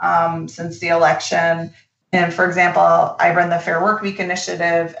up since the election. And for example, I run the Fair Work Week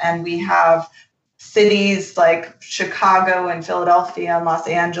initiative, and we have cities like Chicago and Philadelphia and Los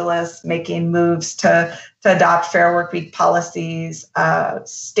Angeles making moves to adopt Fair Work Week policies,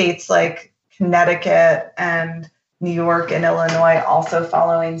 states like Connecticut and New York and Illinois also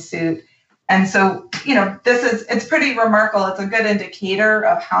following suit. And so, it's pretty remarkable. It's a good indicator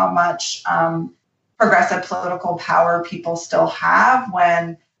of how much progressive political power people still have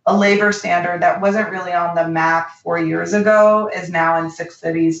when a labor standard that wasn't really on the map 4 years ago is now in 6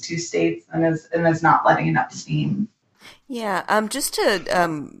 cities, 2 states, and is not letting up steam. Yeah, just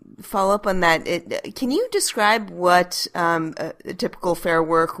to follow up on that, can you describe what a typical Fair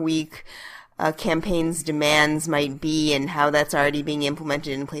Work Week campaign's demands might be and how that's already being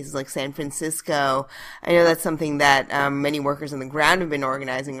implemented in places like San Francisco? I know that's something that many workers on the ground have been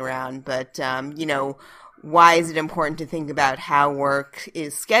organizing around, but, why is it important to think about how work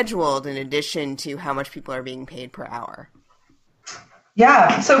is scheduled in addition to how much people are being paid per hour?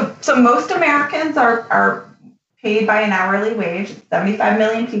 Yeah, so most Americans are paid by an hourly wage, 75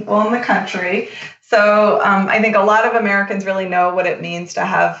 million people in the country. So I think a lot of Americans really know what it means to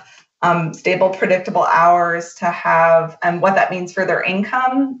have stable, predictable hours, to have what that means for their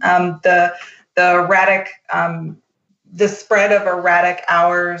income. The erratic the spread of erratic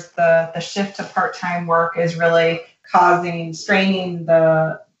hours, the shift to part-time work is really straining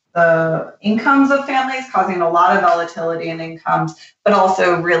the incomes of families, causing a lot of volatility in incomes, but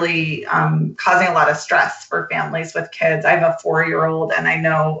also really causing a lot of stress for families with kids. I have a 4-year-old, and I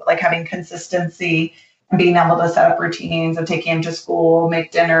know like having consistency and being able to set up routines of taking him to school,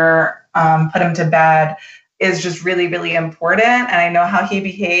 make dinner, put him to bed is just really, really important. And I know how he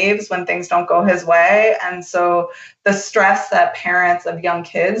behaves when things don't go his way. And so the stress that parents of young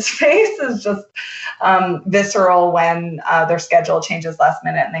kids face is just visceral when their schedule changes last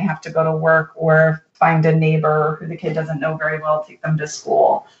minute and they have to go to work or find a neighbor who the kid doesn't know very well, take them to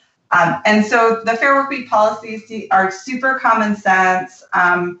school. And so the Fair Workweek policies are super common sense.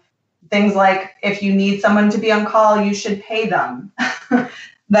 Things like if you need someone to be on call, you should pay them.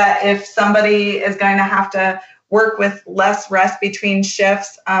 That if somebody is going to have to work with less rest between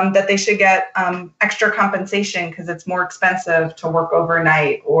shifts, that they should get extra compensation because it's more expensive to work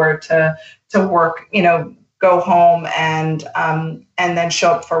overnight or to work, go home and then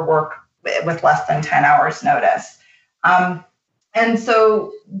show up for work with less than 10 hours notice. And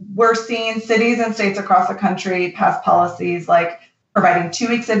so we're seeing cities and states across the country pass policies like providing 2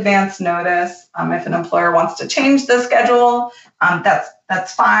 weeks advance notice. If an employer wants to change the schedule,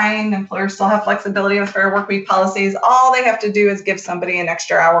 that's fine. Employers still have flexibility with Fair Workweek policies. All they have to do is give somebody an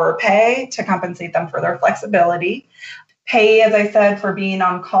extra hour of pay to compensate them for their flexibility. Pay, as I said, for being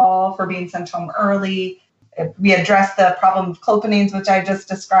on call, for being sent home early. We address the problem of clopenings, which I just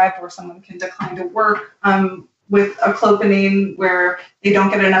described, where someone can decline to work with a clopening where they don't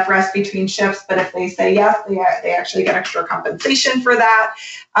get enough rest between shifts, but if they say yes, they actually get extra compensation for that.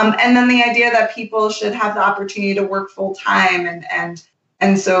 And then the idea that people should have the opportunity to work full time,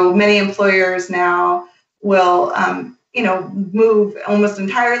 and so many employers now will move almost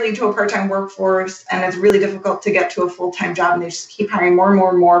entirely to a part-time workforce, and it's really difficult to get to a full-time job, and they just keep hiring more and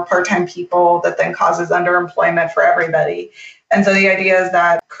more and more part-time people that then causes underemployment for everybody. And so the idea is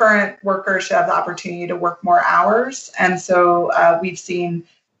that current workers should have the opportunity to work more hours. And so we've seen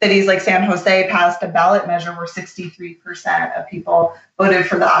cities like San Jose passed a ballot measure where 63% of people voted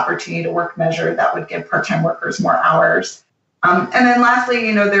for the opportunity to work measure that would give part-time workers more hours. And then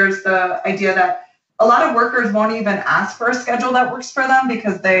lastly, there's the idea that a lot of workers won't even ask for a schedule that works for them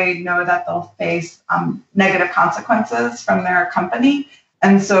because they know that they'll face negative consequences from their company.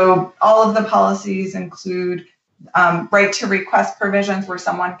 And so all of the policies include right to request provisions where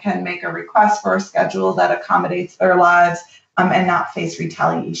someone can make a request for a schedule that accommodates their lives and not face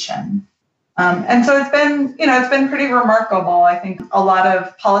retaliation. And so it's been pretty remarkable. I think a lot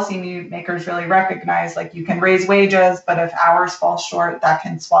of policymakers really recognize like you can raise wages, but if hours fall short, that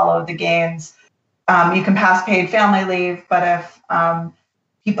can swallow the gains. You can pass paid family leave, but if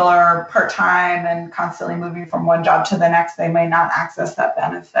people are part-time and constantly moving from one job to the next, they may not access that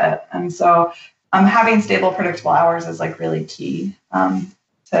benefit. And so having stable, predictable hours is like really key to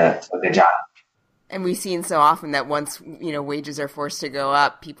a good job. And we've seen so often that once, wages are forced to go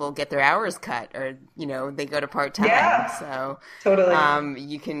up, people get their hours cut or, they go to part-time. Yeah, so totally.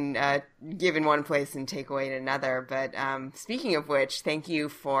 You can give in one place and take away in another. But speaking of which, thank you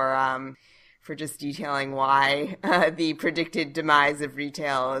for just detailing why the predicted demise of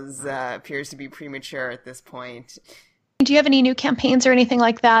retail appears to be premature at this point. Do you have any new campaigns or anything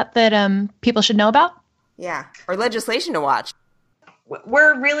like that people should know about? Yeah, or legislation to watch.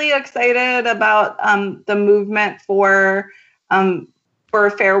 We're really excited about the movement for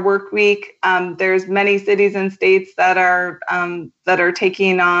Fair Work Week. There's many cities and states that are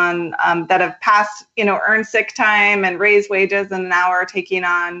taking on that have passed, earned sick time and raised wages, and now are taking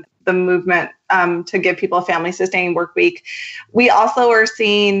on the movement to give people a family-sustaining work week. We also are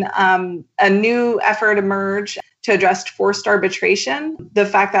seeing a new effort emerge to address forced arbitration. The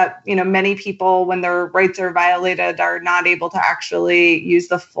fact that, many people, when their rights are violated, are not able to actually use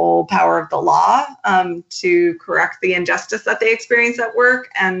the full power of the law to correct the injustice that they experience at work.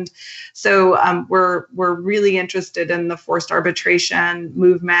 And so we're really interested in the forced arbitration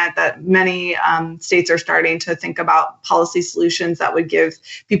movement, that many states are starting to think about policy solutions that would give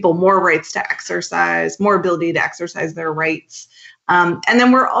people more rights to exercise, more ability to exercise their rights. And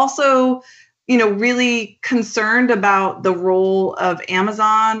then we're also really concerned about the role of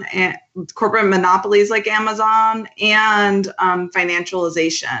Amazon and corporate monopolies like Amazon and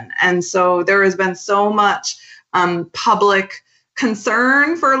financialization. And so there has been so much public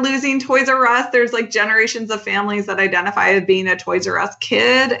concern for losing Toys R Us. There's like generations of families that identify as being a Toys R Us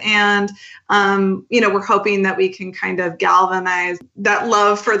kid. And, we're hoping that we can kind of galvanize that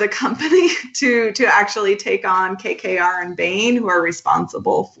love for the company to actually take on KKR and Bain, who are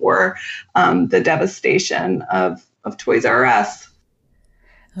responsible for the devastation of of Toys R Us.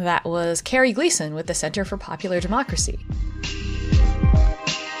 That was Carrie Gleason with the Center for Popular Democracy.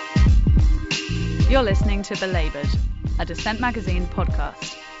 You're listening to Belabored, a Dissent Magazine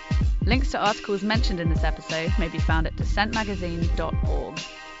podcast. Links to articles mentioned in this episode may be found at dissentmagazine.org.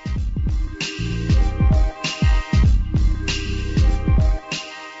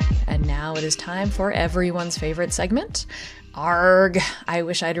 And now it is time for everyone's favorite segment. Arg, I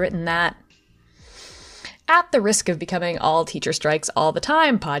wish I'd written that. At the risk of becoming all teacher strikes all the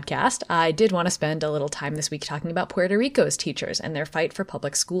time podcast, I did want to spend a little time this week talking about Puerto Rico's teachers and their fight for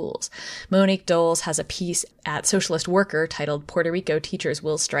public schools. Monique Doles has a piece at Socialist Worker titled Puerto Rico Teachers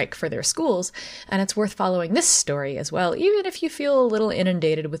Will Strike for Their Schools, and it's worth following this story as well, even if you feel a little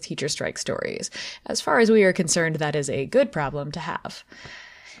inundated with teacher strike stories. As far as we are concerned, that is a good problem to have.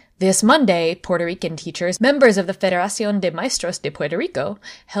 This Monday, Puerto Rican teachers, members of the Federación de Maestros de Puerto Rico,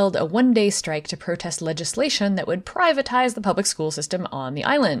 held a one-day strike to protest legislation that would privatize the public school system on the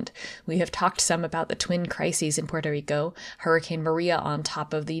island. We have talked some about the twin crises in Puerto Rico, Hurricane Maria on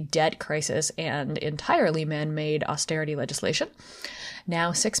top of the debt crisis and entirely man-made austerity legislation.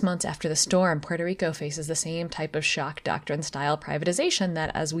 Now, 6 months after the storm, Puerto Rico faces the same type of shock doctrine-style privatization that,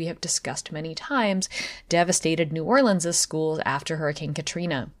 as we have discussed many times, devastated New Orleans' schools after Hurricane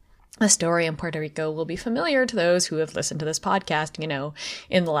Katrina. The story in Puerto Rico will be familiar to those who have listened to this podcast,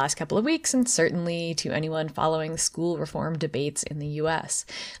 in the last couple of weeks, and certainly to anyone following school reform debates in the U.S.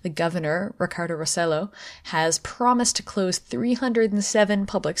 The governor, Ricardo Rossello, has promised to close 307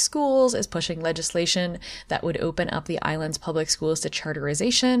 public schools, is pushing legislation that would open up the island's public schools to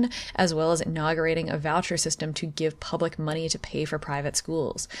charterization, as well as inaugurating a voucher system to give public money to pay for private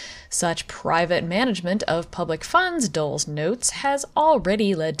schools. Such private management of public funds, Doles notes, has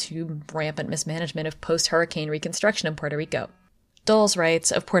already led to rampant mismanagement of post-hurricane reconstruction in Puerto Rico. Doles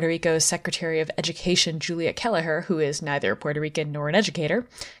writes of Puerto Rico's Secretary of Education, Julia Kelleher, who is neither Puerto Rican nor an educator,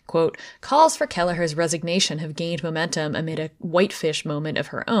 quote, calls for Kelleher's resignation have gained momentum amid a whitefish moment of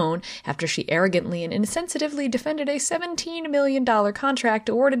her own after she arrogantly and insensitively defended a $17 million contract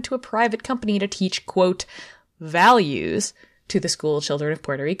awarded to a private company to teach, quote, values to the school children of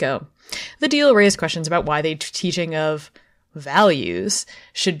Puerto Rico. The deal raised questions about why the teaching of values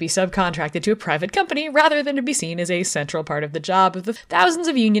should be subcontracted to a private company rather than to be seen as a central part of the job of the thousands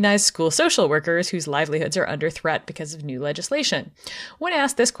of unionized school social workers whose livelihoods are under threat because of new legislation. When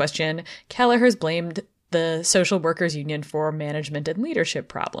asked this question, Kelleher's blamed the social workers union for management and leadership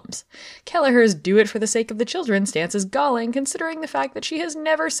problems. Kelleher's do it for the sake of the children stance is galling, considering the fact that she has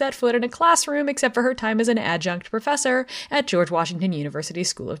never set foot in a classroom except for her time as an adjunct professor at George Washington University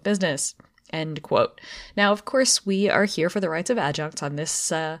School of Business. End quote. Now, of course, we are here for the rights of adjuncts on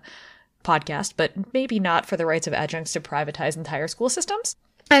this podcast, but maybe not for the rights of adjuncts to privatize entire school systems.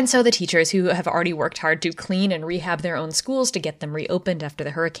 And so the teachers who have already worked hard to clean and rehab their own schools to get them reopened after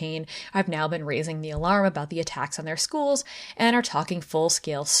the hurricane have now been raising the alarm about the attacks on their schools and are talking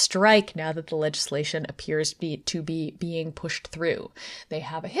full-scale strike now that the legislation appears to be being pushed through. They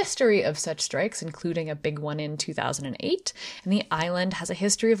have a history of such strikes, including a big one in 2008, and the island has a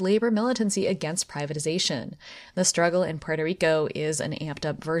history of labor militancy against privatization. The struggle in Puerto Rico is an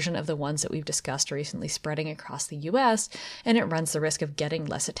amped-up version of the ones that we've discussed recently spreading across the U.S., and it runs the risk of getting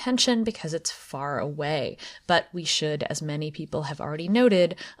less attention because it's far away. But we should, as many people have already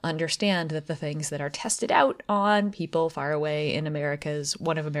noted, understand that the things that are tested out on people far away in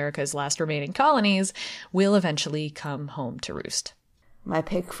one of America's last remaining colonies will eventually come home to roost. My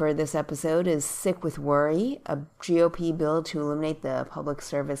pick for this episode is Sick with Worry. A GOP bill to eliminate the Public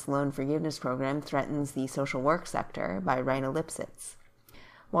Service Loan Forgiveness Program threatens the social work sector by Rhina Lipsitz.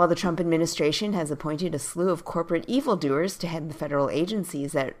 While the Trump administration has appointed a slew of corporate evildoers to head the federal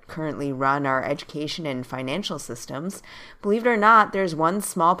agencies that currently run our education and financial systems, believe it or not, there's one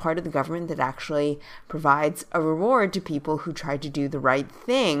small part of the government that actually provides a reward to people who try to do the right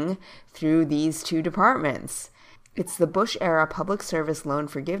thing through these two departments. It's the Bush-era Public Service Loan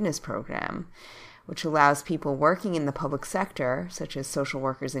Forgiveness Program, which allows people working in the public sector, such as social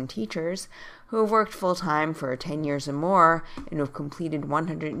workers and teachers, who have worked full-time for 10 years or more and who have completed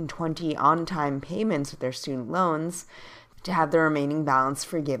 120 on-time payments with their student loans, to have the remaining balance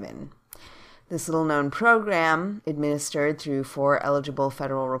forgiven. This little-known program, administered through 4 eligible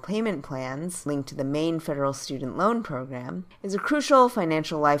federal repayment plans linked to the main federal student loan program, is a crucial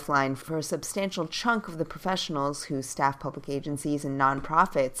financial lifeline for a substantial chunk of the professionals who staff public agencies and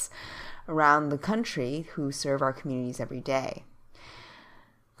nonprofits around the country who serve our communities every day.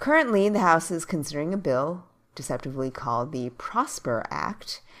 Currently, the House is considering a bill, deceptively called the Prosper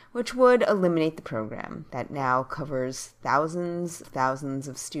Act, which would eliminate the program that now covers thousands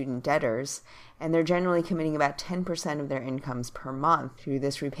of student debtors, and they're generally committing about 10% of their incomes per month through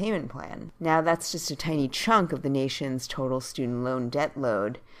this repayment plan. Now, that's just a tiny chunk of the nation's total student loan debt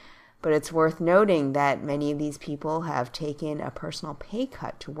load, but it's worth noting that many of these people have taken a personal pay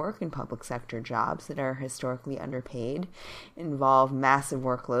cut to work in public sector jobs that are historically underpaid, involve massive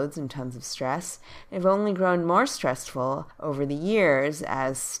workloads and tons of stress, and have only grown more stressful over the years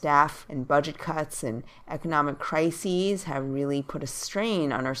as staff and budget cuts and economic crises have really put a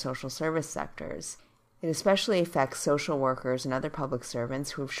strain on our social service sectors. It especially affects social workers and other public servants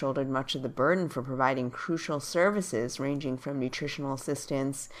who have shouldered much of the burden for providing crucial services ranging from nutritional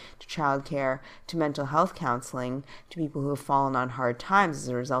assistance to childcare to mental health counseling to people who have fallen on hard times as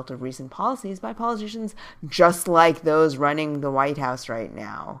a result of recent policies by politicians just like those running the White House right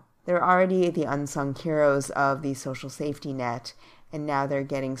now. They're already the unsung heroes of the social safety net, and now they're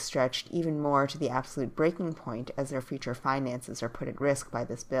getting stretched even more to the absolute breaking point as their future finances are put at risk by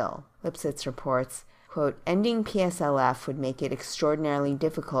this bill. Lipsitz reports, quote, ending PSLF would make it extraordinarily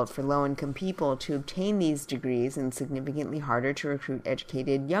difficult for low-income people to obtain these degrees and significantly harder to recruit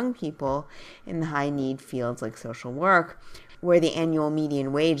educated young people in the high-need fields like social work, where the annual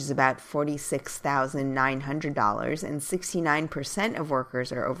median wage is about $46,900 and 69% of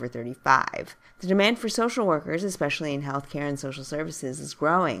workers are over 35. The demand for social workers, especially in healthcare and social services, is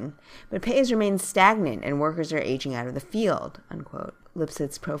growing, but pay has remained stagnant and workers are aging out of the field, unquote.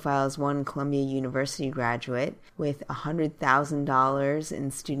 Lipsitz profiles one Columbia University graduate with $100,000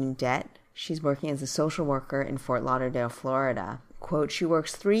 in student debt. She's working as a social worker in Fort Lauderdale, Florida. Quote, she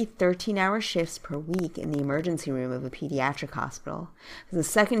works 3 13-hour shifts per week in the emergency room of a pediatric hospital, has a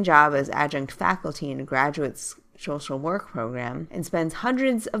second job as adjunct faculty in a graduate social work program, and spends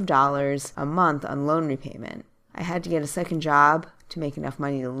hundreds of dollars a month on loan repayment. I had to get a second job to make enough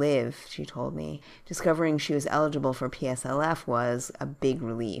money to live, she told me. Discovering she was eligible for PSLF was a big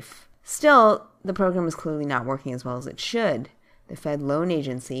relief. Still, the program is clearly not working as well as it should. The Fed Loan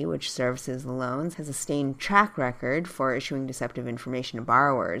Agency, which services the loans, has a stained track record for issuing deceptive information to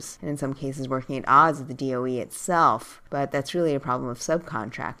borrowers, and in some cases working at odds with the DOE itself. But that's really a problem of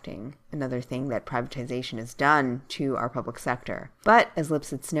subcontracting, another thing that privatization has done to our public sector. But, as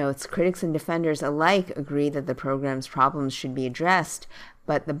Lipsitz notes, critics and defenders alike agree that the program's problems should be addressed,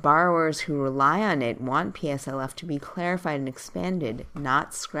 but the borrowers who rely on it want PSLF to be clarified and expanded,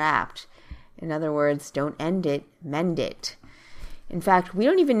 not scrapped. In other words, don't end it, mend it. In fact, we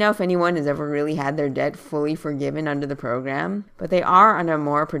don't even know if anyone has ever really had their debt fully forgiven under the program, but they are on a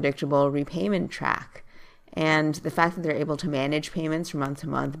more predictable repayment track. And the fact that they're able to manage payments from month to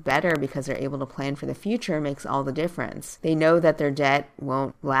month better because they're able to plan for the future makes all the difference. They know that their debt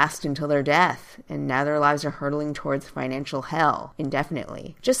won't last until their death, and now their lives are hurtling towards financial hell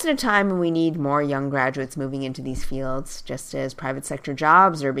indefinitely. Just at a time when we need more young graduates moving into these fields, just as private sector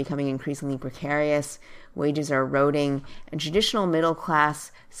jobs are becoming increasingly precarious, wages are eroding, and traditional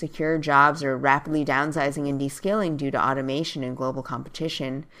middle-class, secure jobs are rapidly downsizing and descaling due to automation and global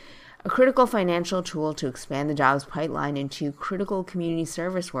competition, a critical financial tool to expand the jobs pipeline into critical community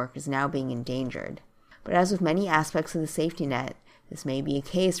service work is now being endangered. But as with many aspects of the safety net, this may be a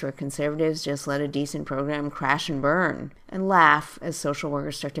case where conservatives just let a decent program crash and burn, and laugh as social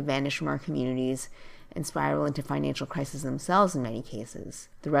workers start to vanish from our communities and spiral into financial crisis themselves in many cases.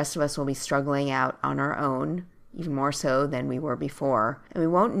 The rest of us will be struggling out on our own, even more so than we were before, and we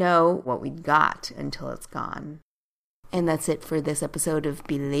won't know what we'd got until it's gone. And that's it for this episode of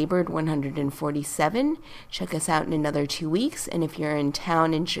Belabored 147. Check us out in another 2 weeks. And if you're in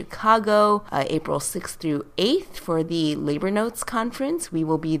town in Chicago, April 6th through 8th for the Labor Notes Conference, we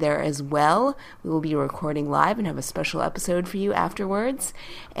will be there as well. We will be recording live and have a special episode for you afterwards.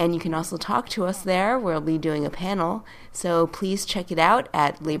 And you can also talk to us there. We'll be doing a panel. So please check it out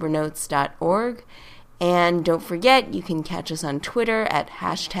at labornotes.org. And don't forget, you can catch us on Twitter at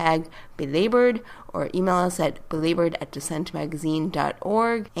 #belabored or email us at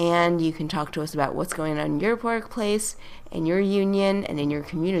belabored@dissentmagazine.org. And you can talk to us about what's going on in your workplace, in your union, and in your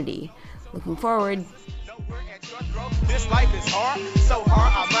community. Looking forward. This life is hard, so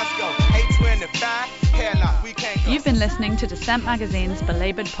hard I must go. 825, hell no, we can't go. You've been listening to Dissent Magazine's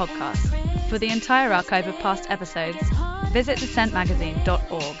Belabored podcast. For the entire archive of past episodes, visit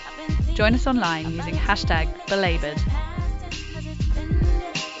dissentmagazine.org. Join us online using #belabored.